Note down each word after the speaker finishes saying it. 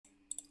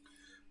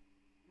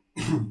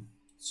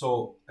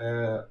So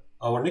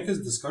our next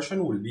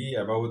discussion will be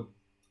about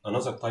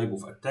another type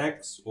of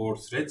attacks or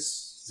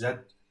threats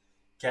that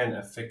can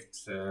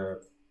affect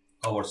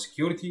our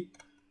security,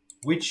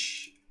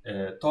 which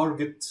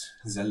target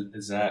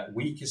the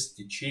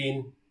weakest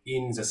chain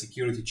in the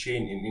security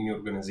chain in any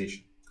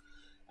organization.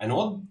 And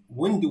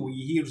when do we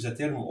hear the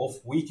term of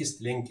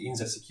weakest link in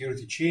the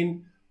security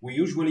chain? We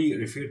usually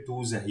refer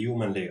to the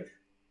human layer.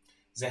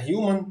 The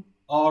human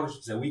are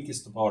the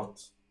weakest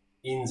part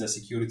in the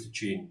security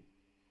chain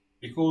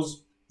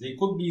because they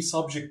could be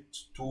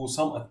subject to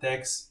some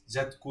attacks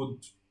that could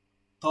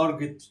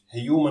target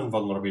human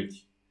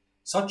vulnerability,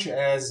 such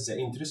as the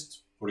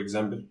interest. For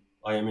example,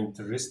 I am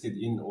interested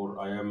in or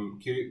I am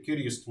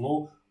curious to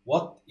know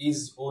what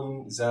is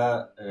on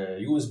the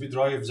USB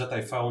drive that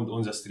I found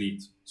on the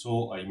street.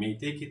 So I may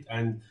take it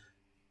and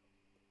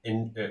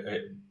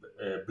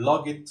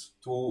plug it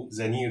to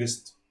the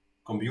nearest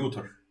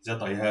computer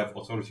that I have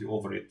authority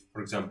over it.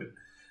 For example,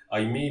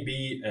 I may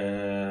be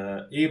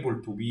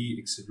able to be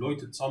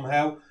exploited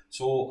somehow,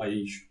 so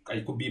I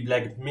could be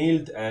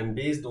blackmailed, and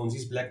based on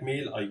this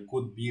blackmail, I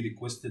could be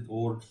requested,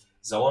 or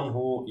the one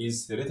who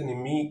is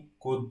threatening me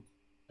could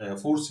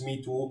force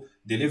me to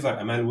deliver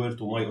a malware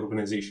to my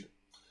organization.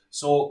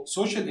 So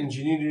social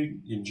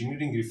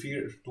engineering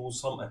refers to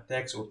some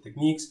attacks or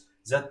techniques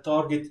that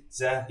target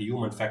the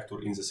human factor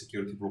in the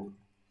security problem.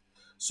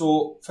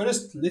 So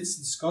first, let's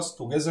discuss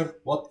together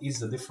what is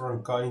the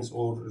different kinds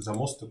or the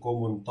most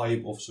common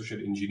type of social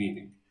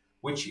engineering,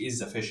 which is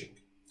the phishing.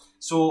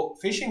 So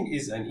phishing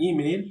is an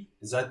email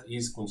that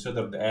is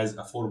considered as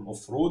a form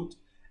of fraud,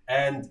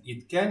 and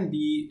it can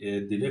be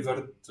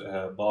delivered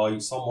by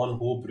someone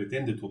who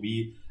pretended to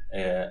be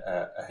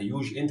a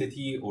huge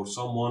entity or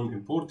someone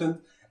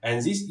important.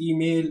 And this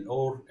email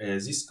or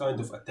this kind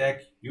of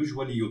attack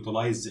usually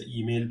utilize the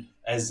email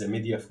as the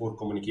media for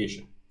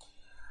communication.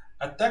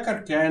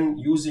 Attacker can,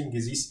 using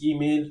this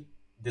email,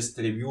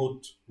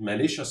 distribute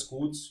malicious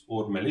codes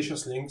or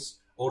malicious links,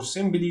 or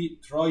simply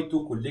try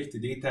to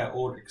collect data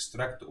or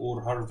extract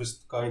or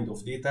harvest kind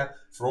of data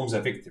from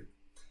the victim.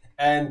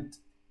 And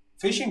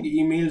phishing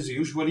emails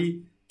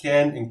usually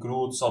can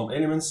include some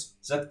elements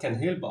that can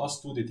help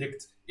us to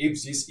detect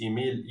if this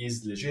email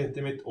is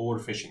legitimate or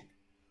phishing.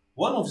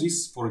 One of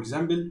these, for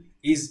example,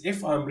 is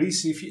if I'm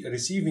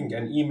receiving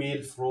an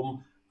email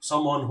from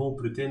someone who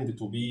pretended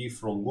to be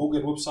from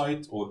Google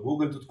website or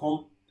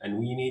google.com, and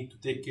we need to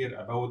take care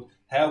about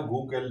how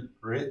Google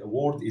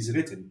word is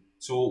written.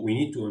 So we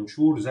need to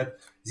ensure that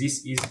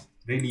this is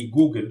really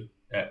Google,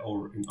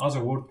 or in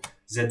other words,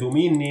 the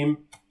domain name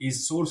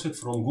is sourced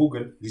from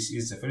Google. This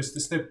is the first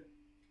step.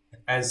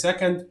 And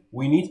second,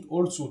 we need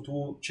also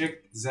to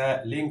check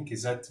the link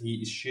that he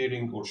is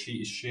sharing or she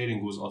is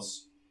sharing with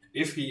us.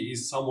 If he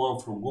is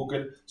someone from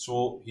Google,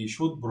 so he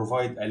should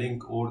provide a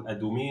link or a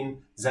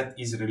domain that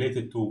is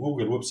related to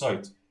Google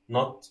website,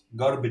 not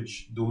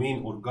garbage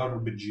domain or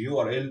garbage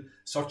URL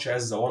such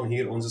as the one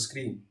here on the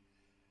screen.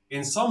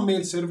 In some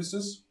mail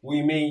services,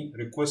 we may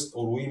request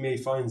or we may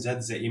find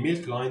that the email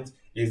client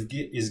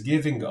is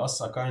giving us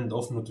a kind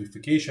of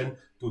notification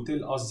to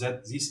tell us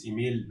that this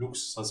email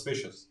looks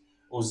suspicious,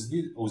 or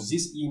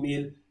this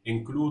email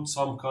includes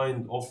some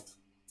kind of,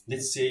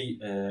 let's say,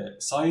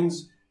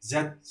 signs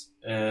that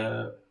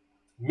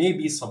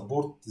maybe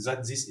support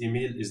that this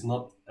email is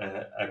not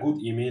a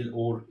good email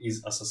or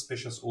is a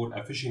suspicious or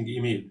a phishing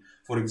email.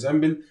 For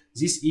example,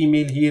 this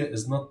email here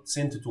is not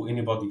sent to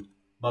anybody,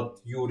 but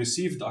you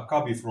received a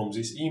copy from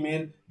this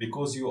email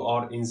because you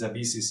are in the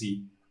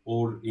BCC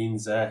or in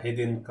the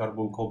hidden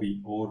carbon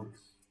copy or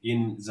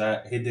in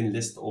the hidden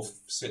list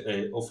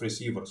of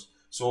receivers.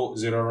 So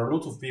there are a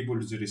lot of people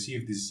who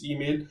receive this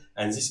email,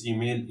 and this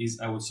email is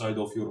outside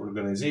of your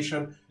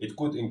organization. It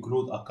could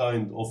include a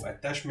kind of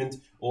attachment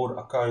or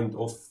a kind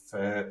of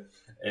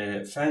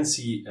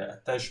fancy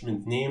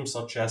attachment name,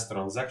 such as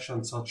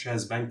transaction, such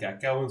as bank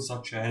account,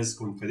 such as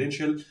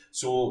confidential.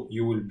 So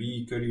you will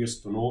be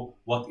curious to know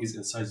what is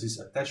inside this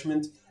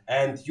attachment.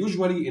 And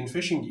usually in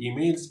phishing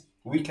emails,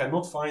 we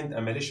cannot find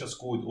a malicious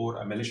code or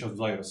a malicious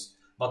virus,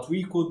 but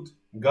we could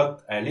get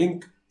a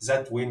link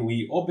that when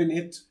we open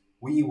it,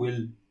 we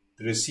will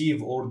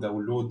receive or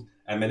download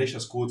a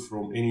malicious code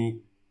from any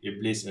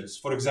place else.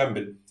 For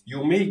example,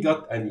 you may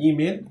get an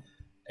email,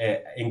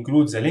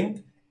 includes a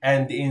link,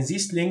 and in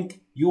this link,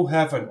 you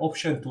have an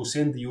option to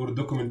send your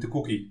document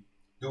cookie.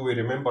 Do we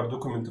remember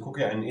document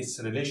cookie and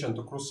its relation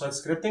to cross-site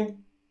scripting?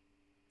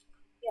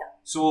 Yeah.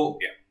 So,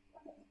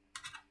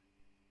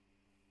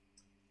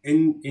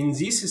 in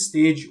this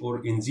stage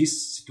or in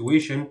this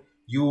situation,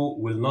 you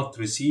will not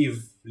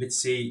receive, let's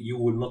say, you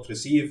will not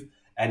receive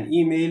an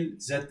email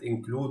that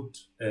include,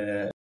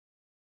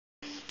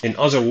 in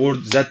other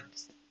words, that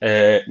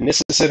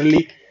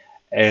necessarily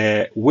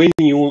when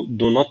you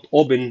do not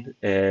open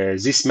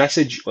this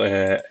message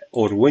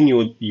or when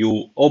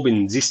you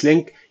open this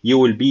link, you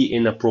will be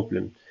in a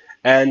problem.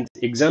 And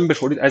example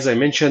for it, as I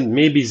mentioned,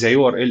 maybe the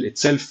URL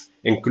itself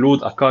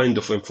include a kind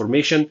of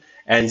information,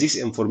 and this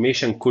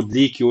information could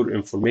leak your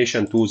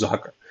information to the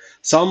hacker.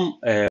 Some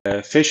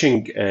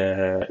phishing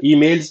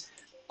emails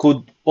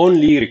could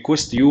only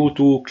request you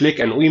to click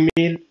an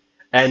email,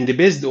 and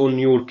based on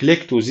your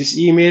click to this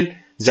email,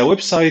 the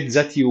website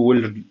that you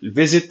will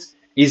visit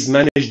is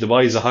managed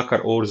by the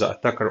hacker or the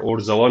attacker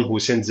or the one who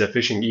sends the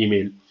phishing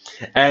email.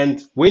 And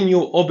when you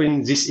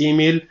open this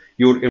email,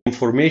 your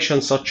information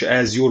such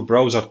as your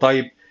browser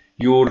type,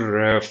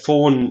 your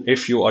phone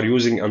if you are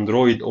using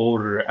Android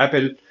or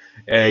Apple,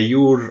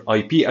 your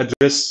IP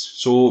address.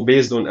 So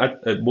based on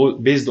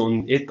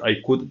it, I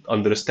could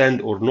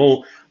understand or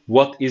know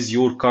what is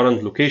your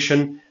current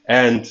location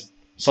and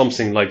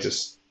something like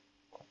this.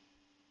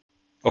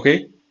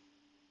 Okay.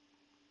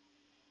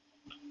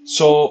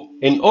 So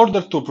in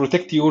order to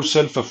protect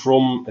yourself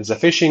from the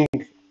phishing,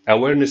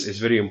 awareness is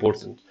very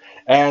important.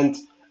 And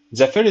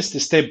the first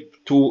step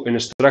to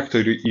instruct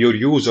your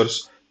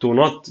users to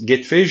not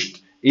get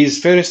phished is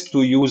first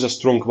to use a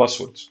strong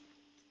password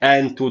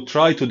and to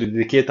try to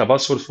dedicate a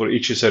password for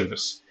each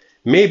service.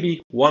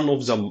 Maybe one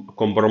of the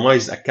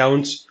compromised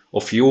accounts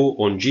of you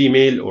on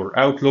Gmail or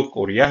Outlook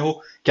or Yahoo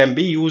can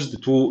be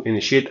used to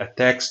initiate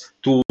attacks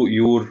to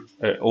your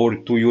or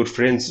to your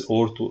friends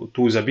or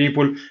to the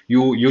people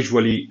you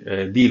usually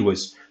deal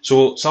with.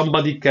 So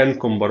somebody can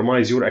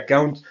compromise your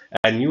account,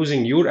 and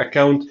using your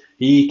account,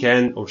 he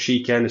can or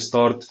she can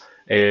start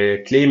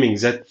claiming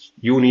that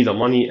you need a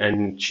money,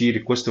 and she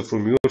requested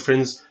from your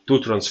friends to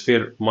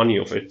transfer money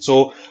of it.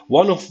 So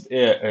one of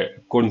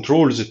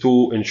controls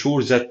to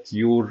ensure that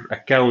your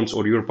accounts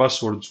or your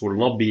passwords will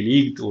not be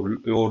leaked, or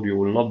you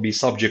will not be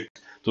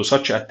subject to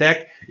such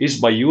attack, is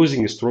by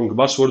using a strong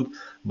password,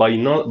 by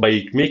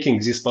making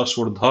this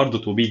password hard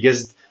to be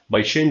guessed,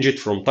 by change it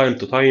from time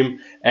to time,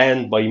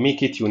 and by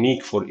make it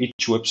unique for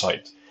each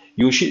website.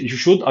 You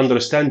should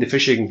understand the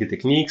phishing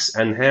techniques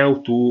and how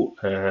to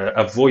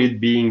avoid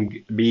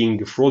being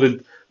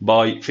frauded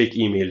by fake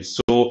emails.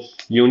 So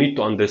you need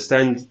to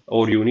understand,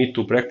 or you need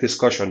to practice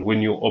caution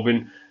when you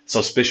open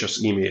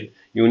suspicious email.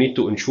 You need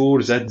to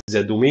ensure that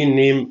the domain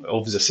name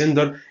of the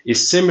sender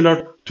is similar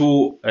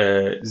to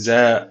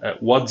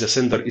what the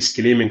sender is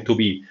claiming to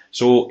be.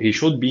 So he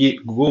should be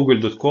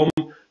google.com,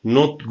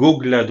 not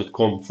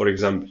google.com, for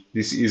example.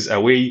 This is a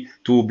way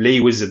to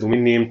play with the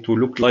domain name to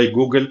look like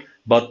Google,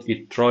 but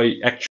it try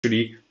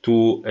actually to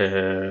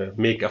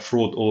make a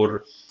fraud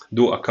or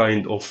do a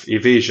kind of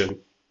evasion.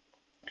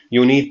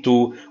 You need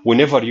to,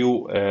 whenever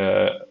you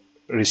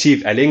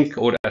receive a link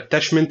or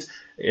attachment,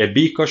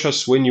 be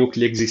cautious when you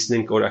click this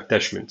link or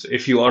attachment.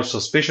 If you are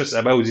suspicious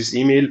about this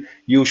email,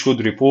 you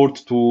should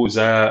report to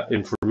the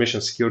information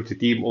security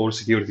team or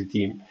security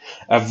team.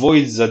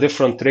 Avoid the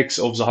different tricks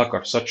of the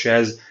hacker, such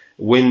as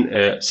when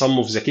some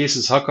of the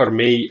cases, hacker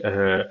may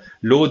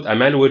load a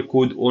malware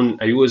code on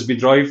a USB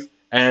drive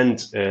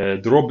and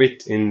drop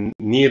it in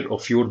near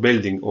of your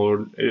building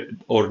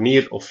or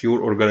near of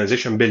your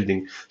organization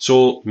building.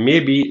 So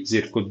maybe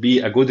there could be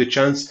a good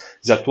chance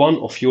that one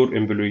of your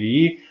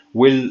employee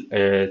will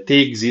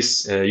take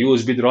this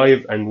USB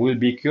drive and will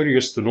be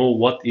curious to know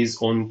what is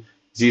on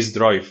this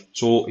drive.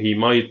 So he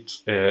might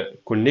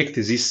connect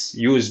this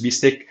USB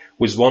stick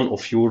with one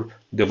of your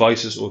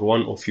devices or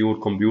one of your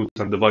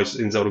computer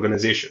devices in the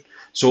organization.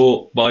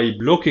 So by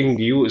blocking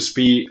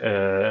USB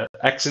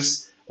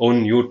access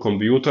on your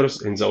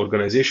computers in the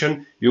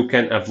organization, you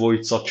can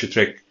avoid such a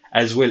trick,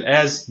 as well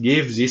as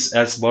give this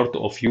as part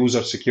of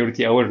user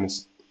security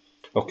awareness.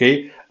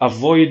 Okay,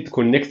 avoid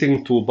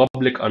connecting to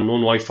public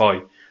unknown Wi-Fi,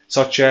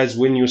 such as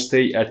when you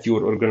stay at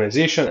your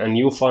organization and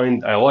you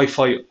find a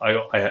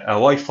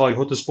Wi-Fi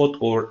hotspot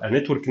or a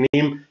network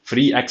name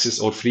free access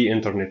or free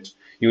internet.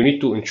 You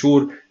need to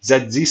ensure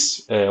that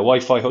this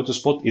Wi-Fi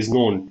hotspot is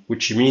known,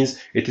 which means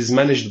it is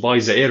managed by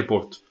the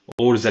airport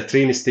or the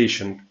train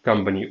station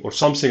company or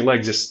something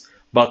like this.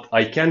 But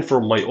I can,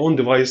 from my own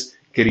device,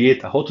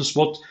 create a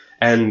hotspot,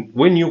 and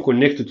when you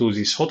connect to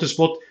this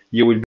hotspot,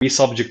 you will be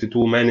subject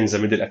to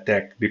man-in-the-middle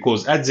attack,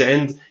 because at the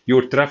end,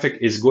 your traffic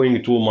is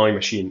going to my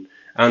machine,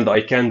 and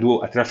I can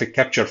do a traffic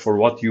capture for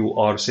what you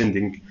are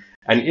sending.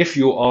 And if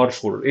you are,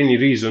 for any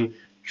reason,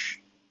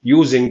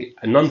 using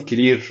a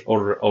non-clear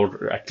or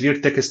a clear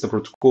text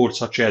protocol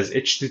such as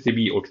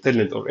HTTP or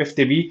Telnet or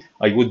FTP,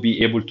 I would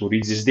be able to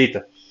read this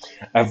data.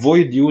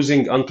 Avoid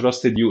using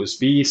untrusted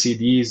USB,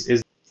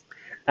 CDs.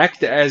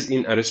 Act as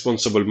in a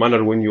responsible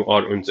manner when you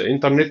are on the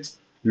internet.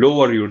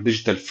 Lower your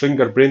digital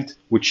fingerprint,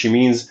 which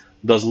means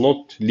does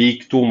not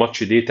leak too much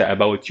data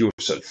about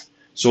yourself.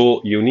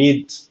 So you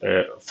need,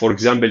 for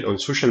example, on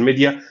social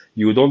media,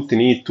 you don't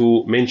need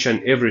to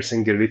mention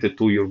everything related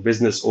to your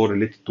business or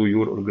related to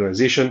your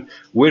organization.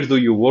 Where do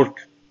you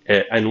work?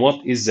 And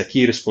what is the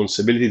key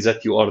responsibility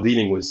that you are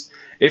dealing with?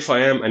 If I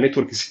am a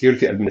network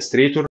security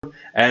administrator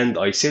and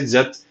I said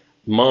that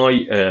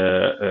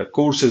my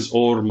courses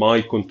or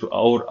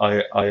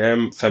I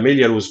am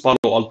familiar with Palo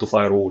Alto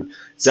firewall,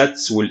 that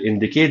will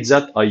indicate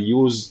that I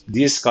use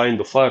this kind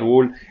of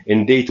firewall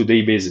in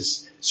day-to-day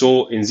basis.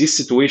 So in this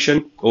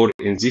situation or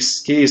in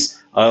this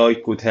case, I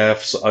could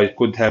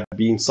have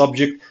been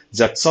subject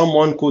that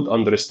someone could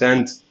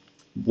understand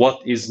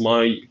what is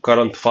my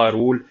current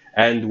firewall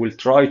and will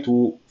try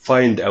to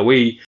find a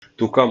way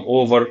to come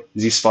over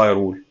this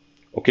firewall.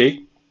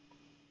 Okay.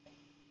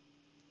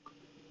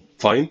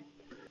 Fine.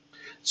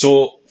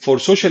 So for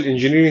social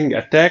engineering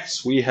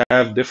attacks, we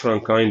have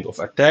different kind of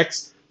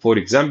attacks. For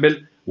example,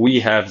 we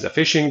have the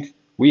phishing,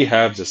 we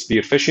have the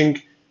spear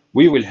phishing,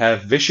 we will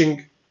have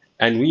vishing,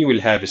 and we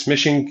will have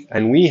smishing,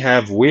 and we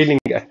have whaling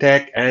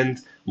attack and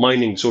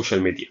mining social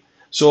media.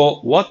 So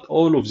what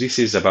all of this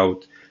is about?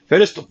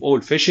 First of all,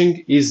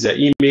 phishing is the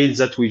email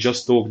that we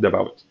just talked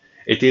about.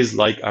 It is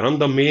like a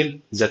random mail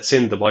that's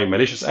sent by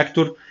malicious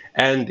actor,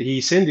 and he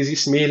sends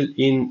this mail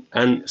in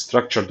an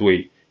structured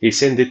way. He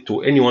sends it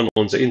to anyone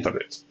on the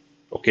internet.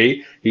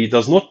 Okay, he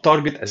does not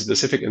target a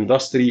specific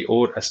industry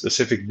or a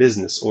specific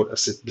business or a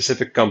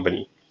specific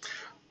company.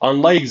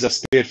 Unlike the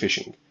spear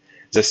phishing,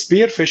 the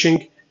spear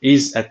phishing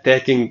is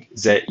attacking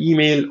the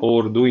email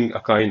or doing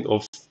a kind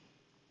of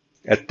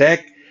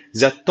attack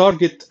that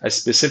target a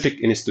specific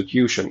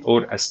institution or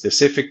a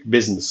specific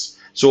business.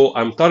 So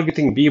I'm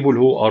targeting people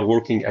who are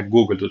working at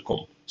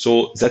google.com.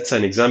 So that's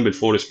an example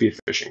for spear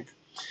phishing.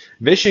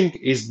 Phishing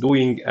is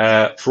doing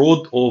a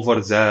fraud over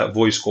the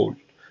voice call.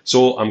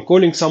 So I'm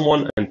calling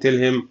someone and tell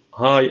him,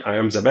 "Hi, I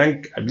am the bank.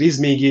 Please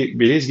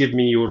give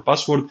me your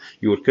password,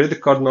 your credit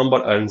card number,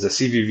 and the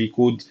CVV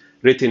code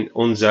written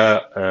on the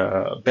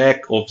back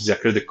of the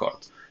credit card."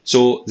 So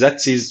that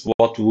is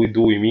what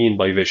we mean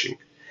by phishing.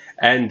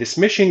 And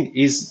smishing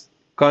is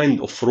kind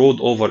of fraud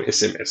over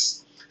SMS,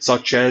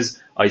 such as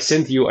I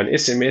sent you an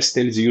SMS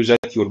tells you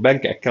that your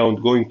bank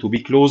account going to be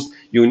closed.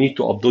 You need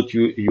to update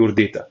your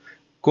data.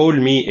 Call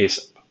me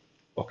ASAP.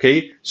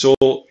 Okay, so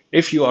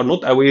if you are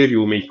not aware,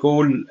 you may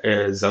call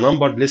the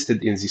number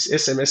listed in this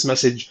SMS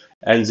message,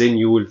 and then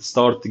you will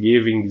start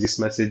giving this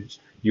message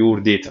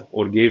your data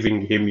or giving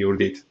him your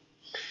data.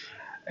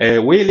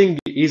 Whaling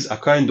is a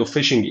kind of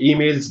phishing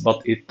emails, but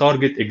it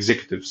targets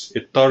executives.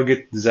 It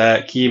targets the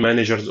key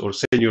managers or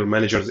senior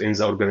managers in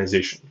the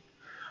organization.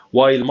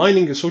 While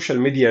mining social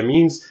media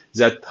means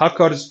that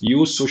hackers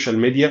use social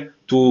media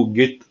to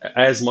get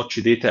as much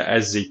data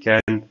as they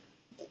can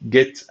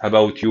get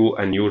about you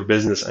and your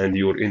business and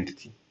your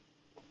entity.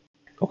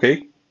 Okay.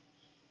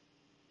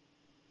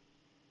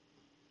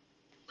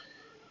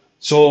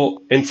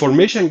 So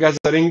information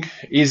gathering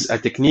is a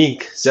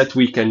technique that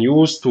we can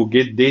use to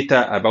get data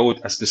about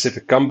a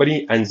specific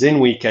company, and then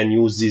we can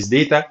use this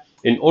data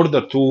in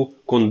order to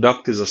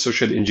conduct the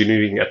social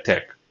engineering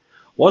attack.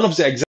 One of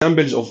the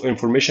examples of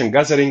information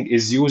gathering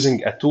is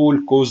using a tool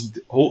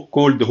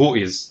called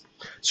Whois.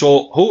 So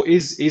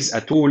Whois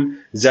a tool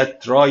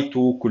that try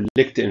to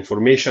collect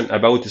information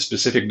about a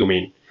specific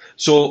domain.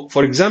 So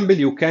for example,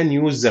 you can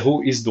use the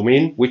Whois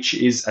domain, which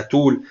is a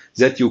tool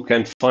that you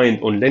can find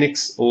on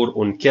Linux or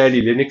on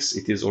Kali Linux.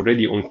 It is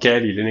already on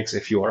Kali Linux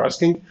if you are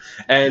asking.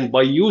 And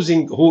by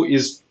using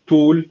Whois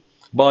tool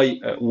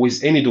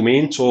with any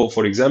domain, so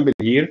for example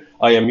here,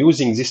 I am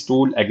using this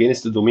tool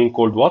against the domain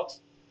called what?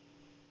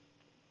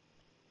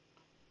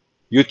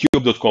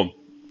 youtube.com.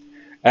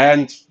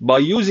 And by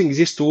using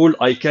this tool,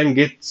 I can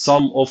get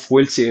some of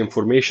wealthy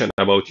information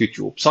about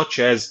YouTube, such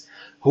as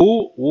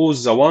who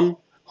was the one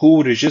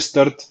who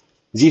registered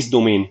this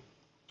domain,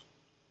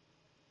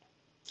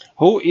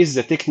 who is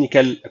the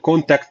technical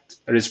contact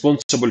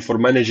responsible for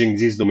managing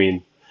this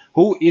domain,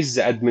 who is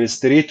the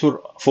administrator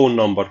phone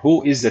number,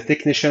 who is the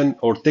technician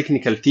or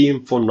technical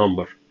team phone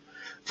number.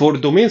 For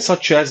domains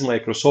such as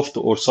Microsoft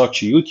or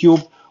such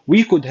YouTube,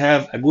 we could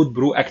have a good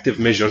proactive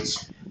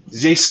measures.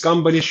 This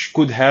company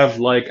could have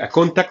like a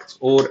contact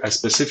or a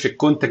specific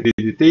contact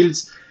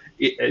details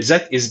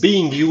that is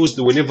being used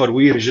whenever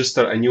we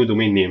register a new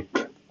domain name,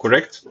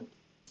 correct?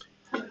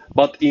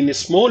 But in a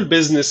small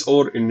business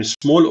or in a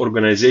small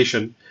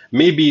organization,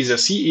 maybe the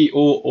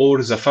CEO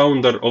or the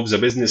founder of the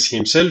business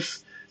himself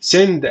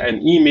send an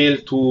email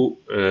to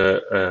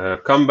a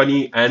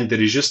company and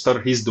register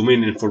his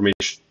domain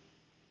information.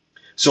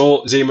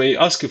 So they may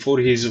ask for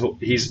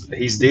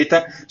his data.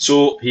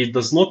 So he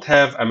does not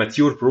have a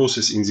mature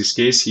process in this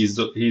case.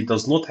 He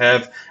does not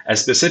have a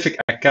specific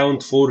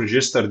account for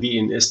registered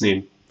DNS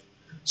name.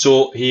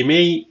 So he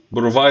may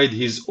provide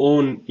his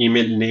own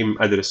email name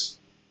address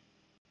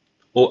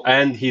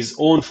and his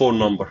own phone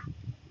number.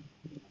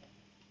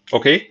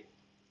 Okay?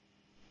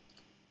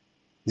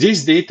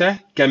 This data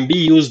can be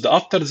used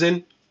after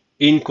then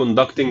in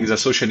conducting the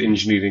social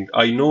engineering.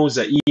 I know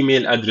the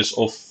email address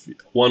of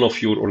one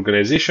of your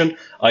organization.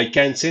 I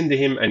can send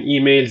him an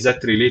email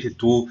that related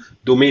to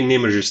domain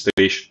name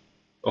registration.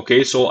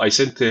 Okay, so I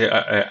sent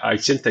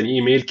an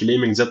email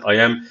claiming that I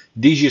am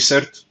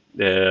DigiCert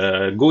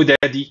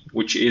GoDaddy,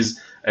 which is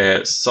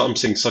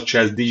something such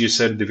as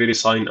DigiCert,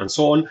 VeriSign, and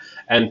so on,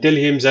 and tell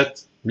him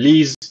that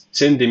please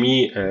send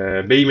me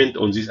payment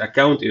on this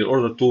account in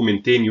order to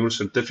maintain your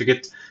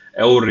certificate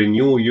or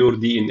renew your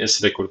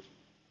DNS record.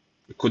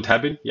 It could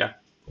happen, yeah,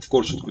 of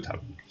course it could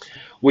happen.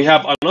 We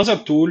have another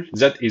tool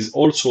that is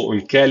also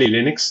on Kali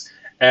Linux,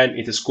 and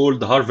it is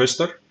called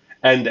Harvester.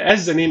 And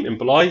as the name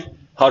implies,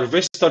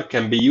 Harvester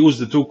can be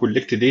used to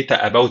collect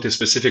data about a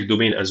specific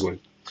domain as well.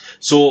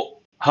 So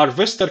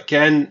Harvester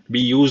can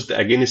be used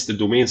against a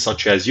domain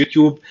such as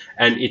YouTube,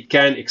 and it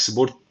can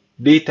export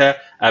data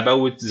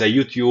about the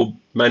YouTube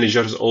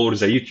managers or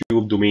the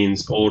YouTube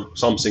domains or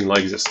something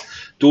like this.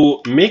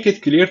 To make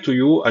it clear to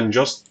you and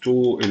just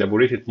to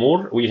elaborate it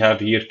more, we have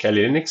here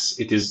Kali Linux.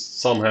 It is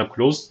somehow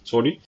closed,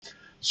 sorry.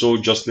 So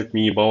just let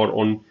me power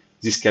on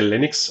this Kali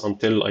Linux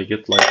until I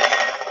get like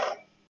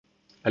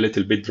a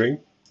little bit drink.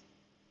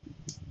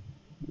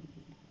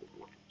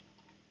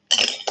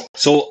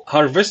 So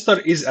Harvester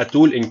is a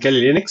tool in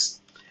Kali Linux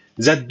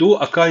that do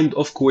a kind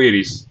of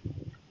queries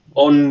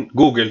on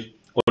Google,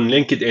 on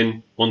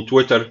LinkedIn, on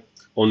Twitter,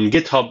 on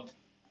GitHub,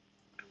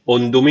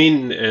 on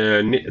domain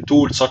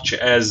tools such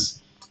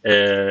as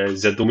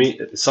the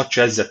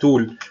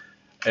tool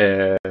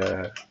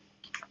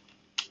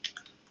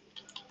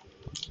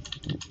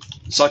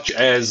such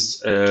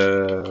as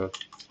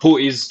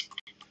Whois,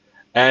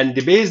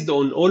 and based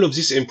on all of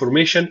this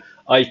information,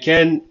 I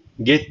can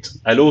get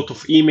a lot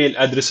of email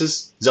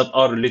addresses that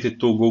are related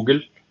to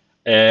Google,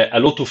 a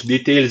lot of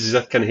details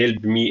that can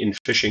help me in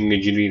phishing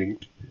engineering,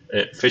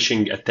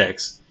 phishing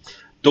attacks.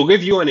 To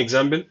give you an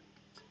example,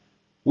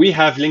 we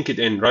have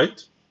LinkedIn,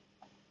 right?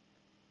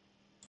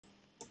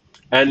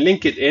 And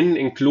LinkedIn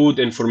include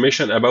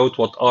information about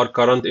what our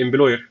current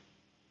employer.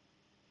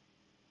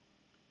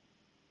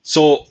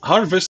 So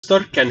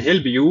Harvester can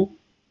help you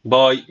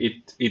by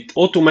it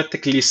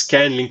automatically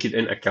scan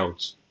LinkedIn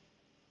accounts.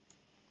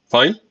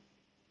 Fine.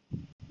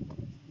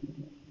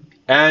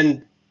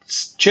 And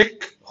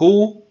check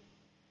who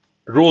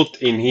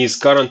wrote in his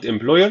current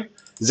employer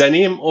the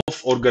name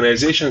of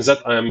organizations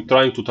that I am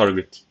trying to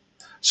target.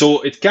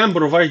 So it can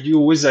provide you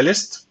with a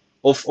list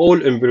of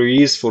all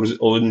employees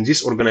on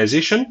this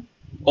organization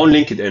on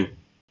LinkedIn,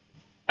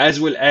 as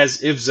well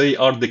as if they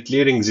are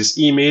declaring these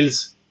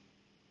emails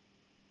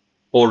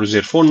or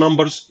their phone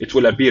numbers, it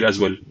will appear as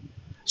well.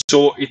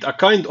 So it's a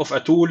kind of a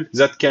tool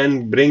that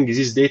can bring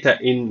this data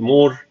in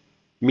more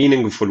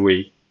meaningful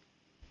way,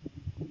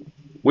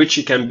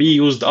 which can be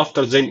used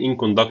after then in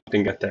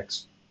conducting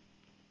attacks.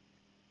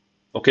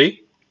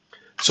 Okay,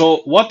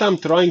 so what I'm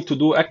trying to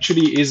do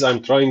actually is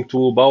I'm trying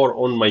to power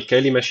on my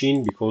Kali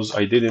machine because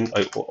I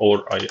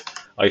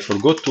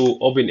forgot to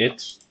open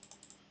it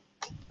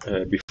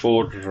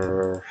before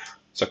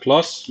the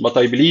class, but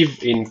I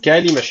believe in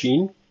Kali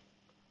machine,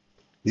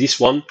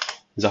 this one,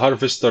 the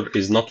harvester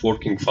is not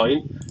working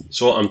fine.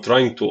 So I'm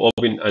trying to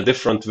open a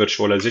different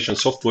virtualization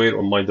software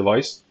on my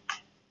device,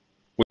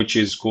 which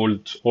is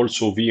called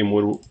also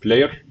VMware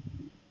Player.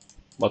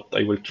 But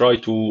I will try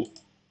to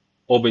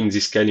open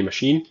this Kali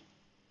machine.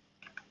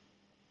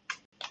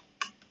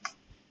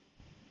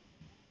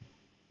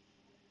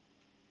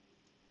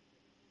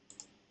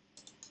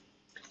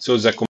 So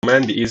the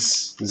command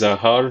is the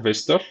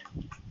harvester,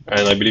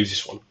 and I believe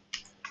this one.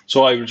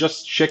 So I will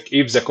just check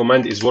if the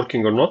command is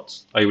working or not.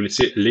 I will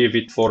say leave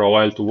it for a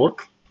while to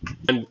work,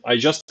 and I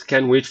just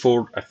can wait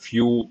for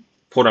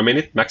a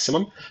minute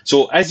maximum.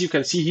 So as you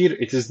can see here,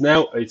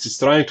 it's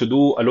trying to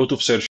do a lot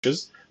of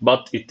searches,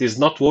 but it is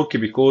not working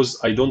because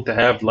I don't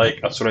have like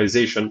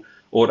authorization,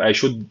 or I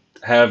should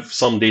have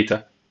some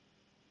data.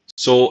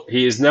 So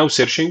he is now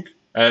searching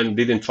and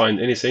didn't find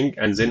anything,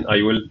 and then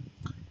I will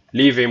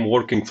leave him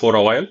working for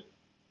a while.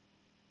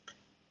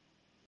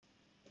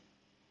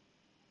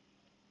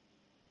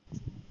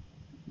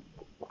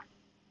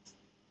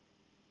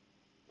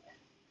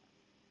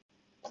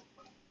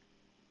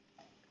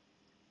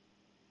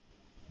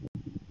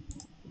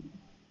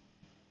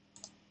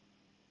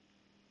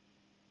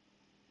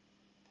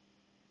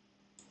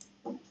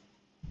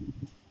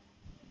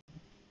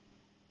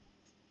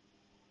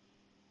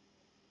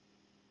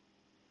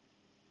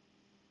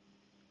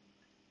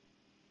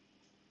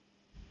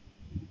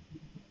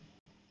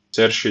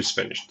 Search is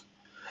finished.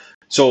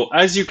 So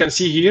as you can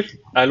see here,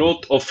 a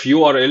lot of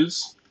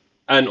URLs,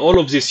 and all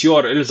of these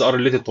URLs are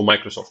related to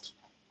Microsoft.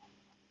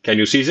 Can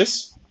you see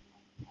this?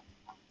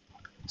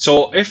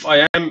 So if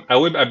I am a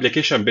web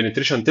application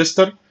penetration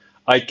tester,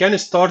 I can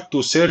start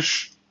to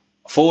search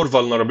for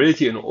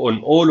vulnerability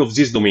on all of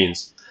these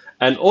domains.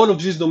 And all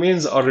of these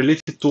domains are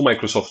related to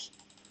Microsoft.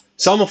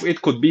 Some of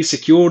it could be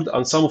secured,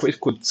 and some of it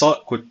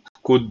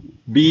could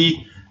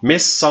be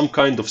miss some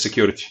kind of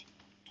security,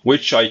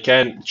 which I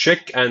can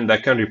check and I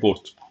can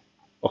report.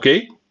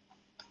 Okay?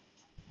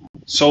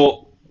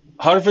 So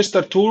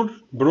Harvester tool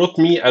brought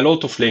me a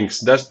lot of links.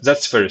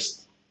 That's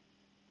first.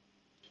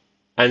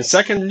 And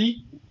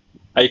secondly,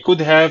 I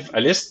could have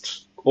a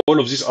list. All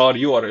of these are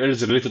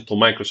URLs related to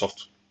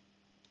Microsoft.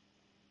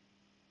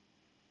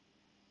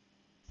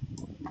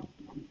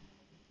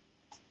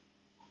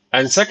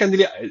 And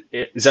secondly,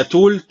 the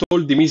tool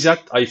told me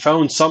that I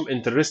found some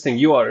interesting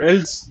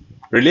URLs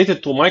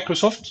related to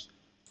Microsoft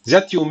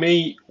that you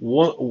may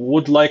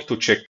would like to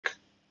check.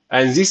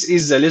 And this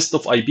is the list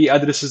of IP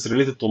addresses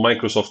related to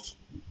Microsoft,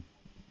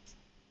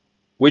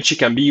 which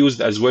can be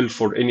used as well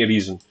for any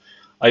reason.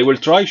 I will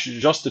try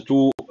just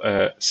to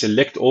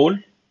select all.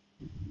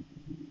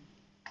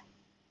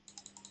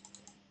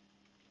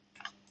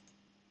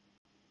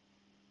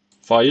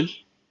 File.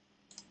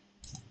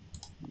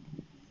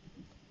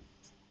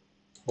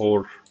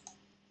 Or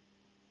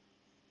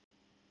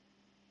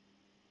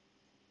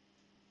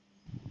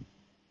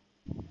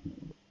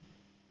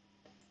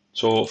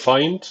So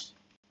find,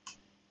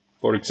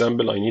 for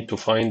example, I need to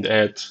find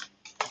at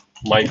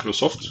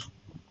Microsoft.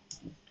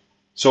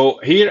 So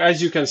here,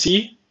 as you can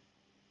see,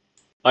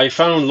 I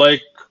found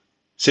like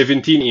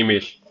 17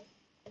 email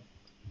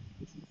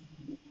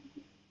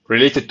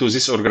related to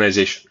this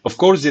organization. Of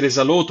course, there is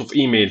a lot of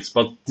emails,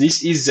 but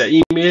this is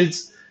the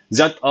emails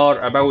that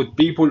are about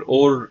people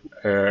or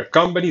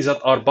companies that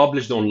are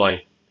published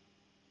online.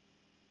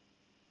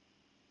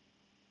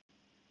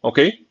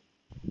 Okay?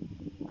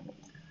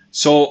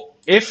 So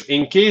if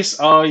in case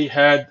I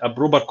had a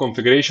proper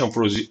configuration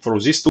for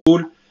this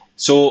tool,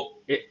 so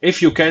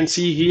if you can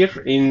see here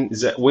in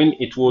the, when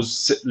it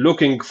was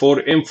looking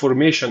for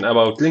information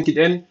about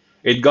LinkedIn,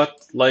 it got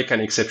like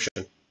an exception.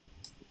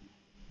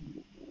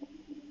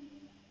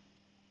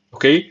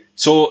 Okay,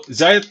 so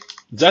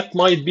that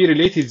might be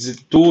related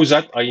to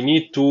that I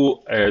need to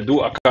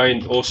do a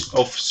kind of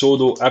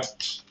sudo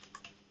apt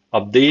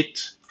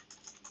update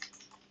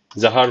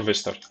the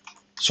harvester.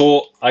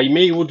 So I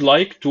may would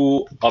like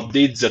to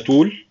update the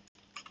tool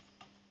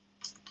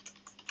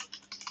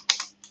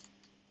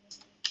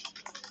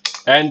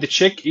and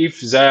check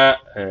if the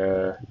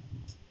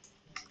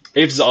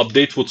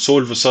update would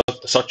solve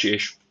such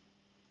issue.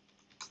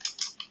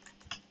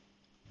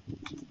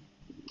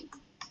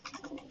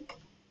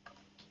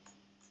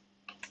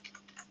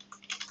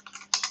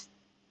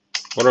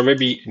 Or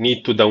maybe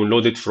need to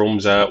download it from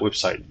the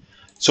website.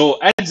 So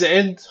at the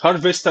end,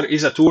 Harvester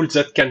is a tool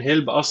that can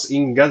help us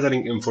in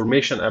gathering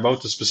information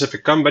about a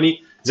specific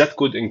company that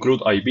could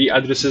include IP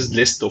addresses,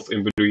 list of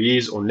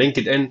employees on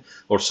LinkedIn,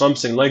 or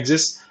something like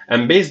this.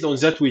 And based on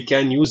that, we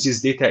can use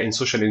this data in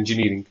social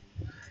engineering.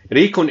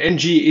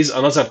 ReconNG is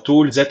another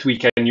tool that we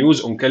can use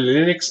on Kali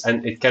Linux,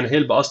 and it can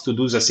help us to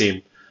do the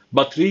same.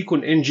 But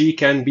ReconNG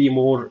can be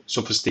more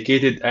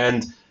sophisticated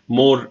and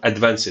more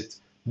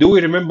advanced. Do we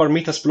remember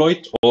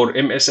Metasploit or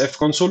MSF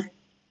console?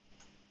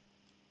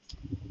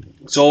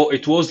 So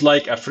it was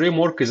like a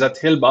framework that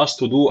helped us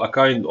to do a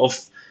kind of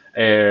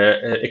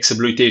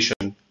exploitation,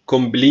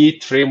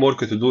 complete framework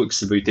to do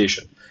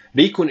exploitation.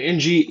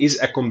 ReconNG is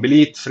a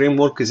complete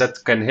framework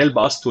that can help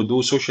us to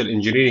do social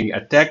engineering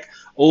attack,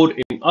 or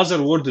in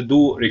other words,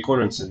 do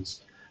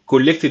reconnaissance,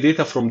 collect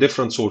data from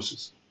different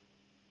sources.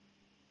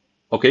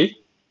 Okay?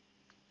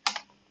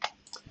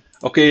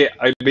 Okay,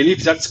 I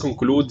believe that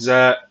concludes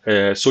the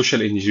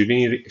social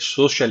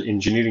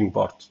engineering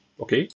part. Okay.